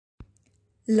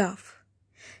Love.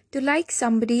 To like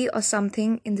somebody or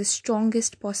something in the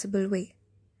strongest possible way.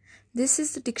 This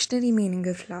is the dictionary meaning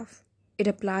of love. It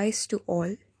applies to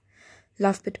all.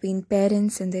 Love between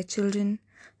parents and their children,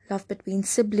 love between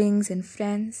siblings and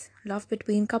friends, love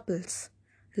between couples.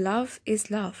 Love is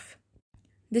love.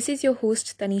 This is your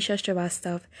host Tanisha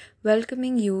Srivastav,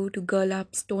 welcoming you to Girl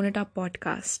Up's Tone It Up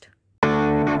podcast.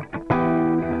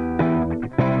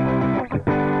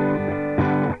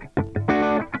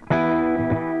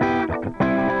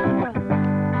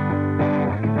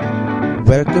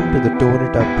 Welcome to the Tone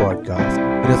It Up podcast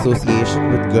in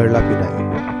association with Girl Up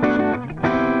Unite.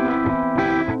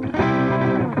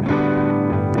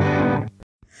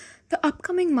 The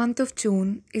upcoming month of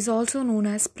June is also known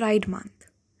as Pride Month,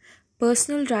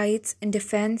 personal rights in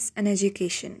defense and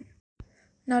education.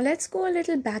 Now let's go a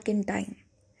little back in time,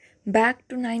 back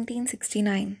to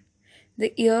 1969,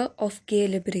 the year of gay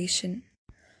liberation.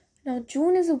 Now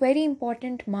June is a very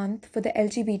important month for the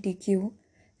LGBTQ,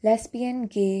 lesbian,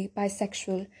 gay,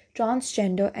 bisexual,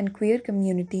 transgender and queer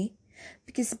community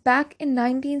because back in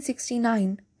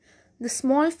 1969, the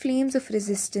small flames of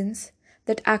resistance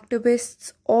that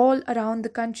activists all around the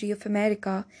country of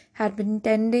America had been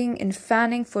tending and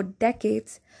fanning for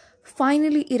decades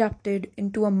finally erupted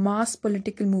into a mass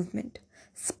political movement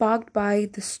sparked by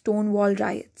the Stonewall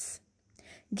riots.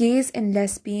 Gays and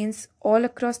lesbians all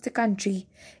across the country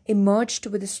emerged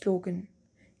with the slogan,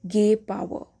 Gay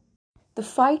Power. The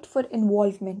fight for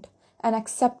involvement and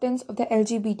acceptance of the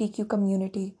LGBTQ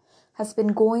community has been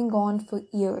going on for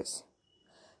years.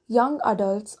 Young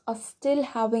adults are still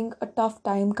having a tough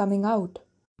time coming out.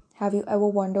 Have you ever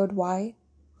wondered why?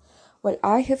 Well,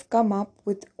 I have come up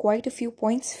with quite a few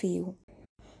points for you.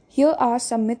 Here are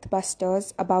some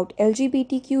mythbusters about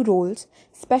LGBTQ roles,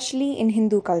 especially in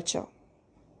Hindu culture.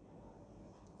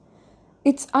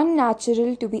 It's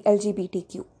unnatural to be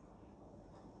LGBTQ.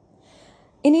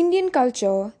 In Indian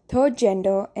culture, third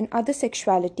gender and other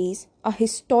sexualities are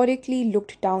historically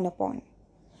looked down upon.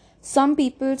 Some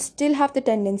people still have the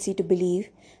tendency to believe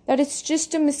that it's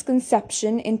just a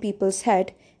misconception in people's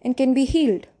head and can be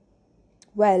healed.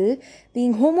 Well,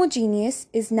 being homogeneous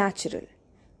is natural,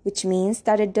 which means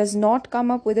that it does not come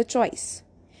up with a choice.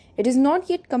 It is not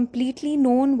yet completely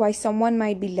known why someone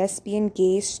might be lesbian,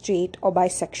 gay, straight, or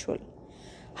bisexual.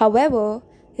 However,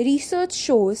 research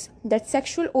shows that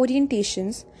sexual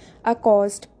orientations are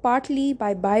caused partly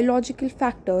by biological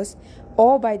factors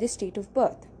or by the state of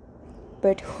birth.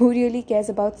 But who really cares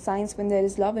about science when there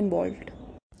is love involved?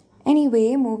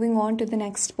 Anyway, moving on to the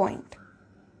next point.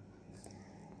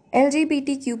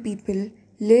 LGBTQ people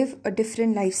live a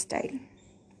different lifestyle.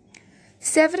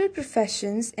 Several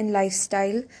professions and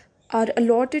lifestyle are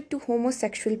allotted to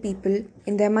homosexual people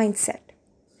in their mindset.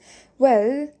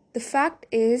 Well, the fact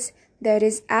is there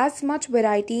is as much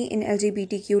variety in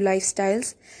LGBTQ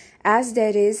lifestyles as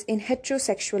there is in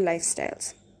heterosexual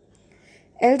lifestyles.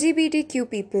 LGBTQ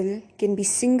people can be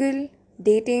single,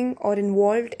 dating, or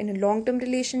involved in long-term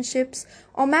relationships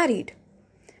or married,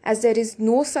 as there is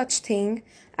no such thing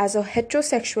as a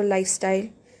heterosexual lifestyle.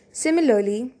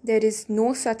 Similarly, there is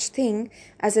no such thing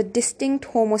as a distinct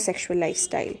homosexual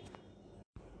lifestyle.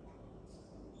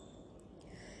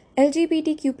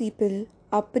 LGBTQ people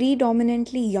are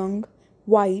predominantly young,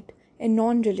 white, and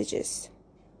non-religious.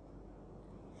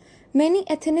 Many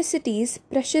ethnicities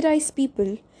pressurize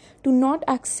people to not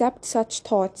accept such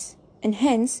thoughts and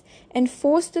hence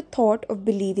enforce the thought of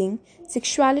believing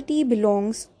sexuality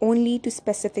belongs only to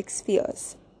specific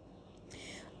spheres.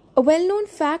 A well-known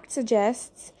fact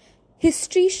suggests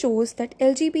history shows that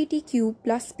LGBTQ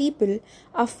plus people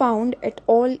are found at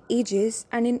all ages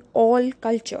and in all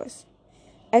cultures,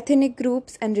 ethnic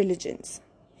groups and religions.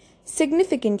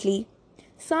 Significantly,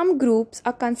 some groups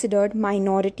are considered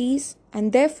minorities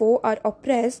and therefore are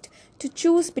oppressed to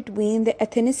choose between their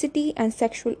ethnicity and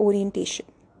sexual orientation.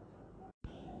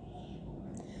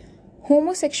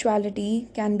 Homosexuality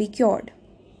can be cured.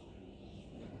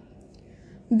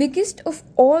 Biggest of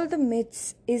all the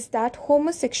myths is that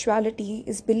homosexuality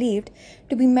is believed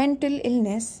to be mental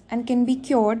illness and can be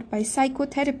cured by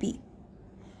psychotherapy.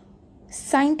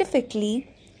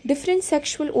 Scientifically, different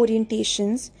sexual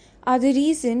orientations are the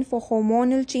reason for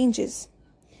hormonal changes.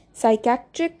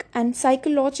 Psychiatric and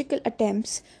psychological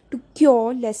attempts to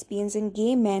cure lesbians and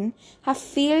gay men have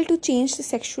failed to change the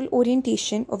sexual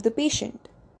orientation of the patient.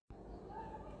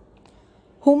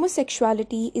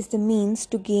 Homosexuality is the means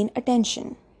to gain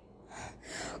attention.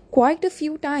 Quite a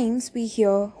few times we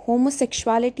hear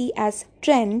homosexuality as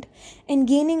trend and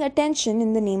gaining attention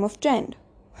in the name of trend.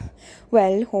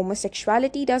 Well,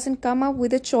 homosexuality doesn't come up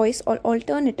with a choice or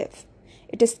alternative.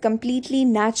 It is completely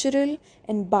natural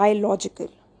and biological.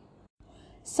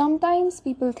 Sometimes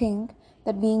people think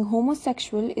that being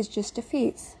homosexual is just a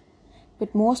phase,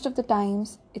 but most of the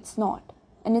times it's not,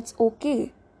 and it's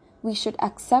okay. We should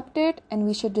accept it and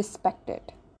we should respect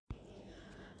it.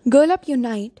 Girl Up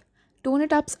Unite, Tone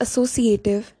It Up's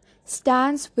associative,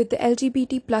 stands with the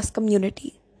LGBT plus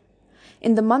community.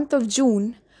 In the month of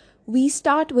June, we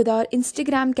start with our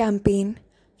Instagram campaign,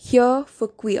 Here for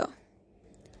Queer.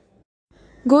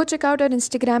 Go check out our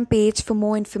Instagram page for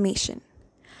more information.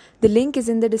 The link is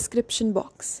in the description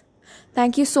box.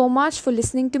 Thank you so much for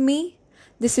listening to me.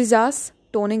 This is us,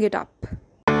 toning it up.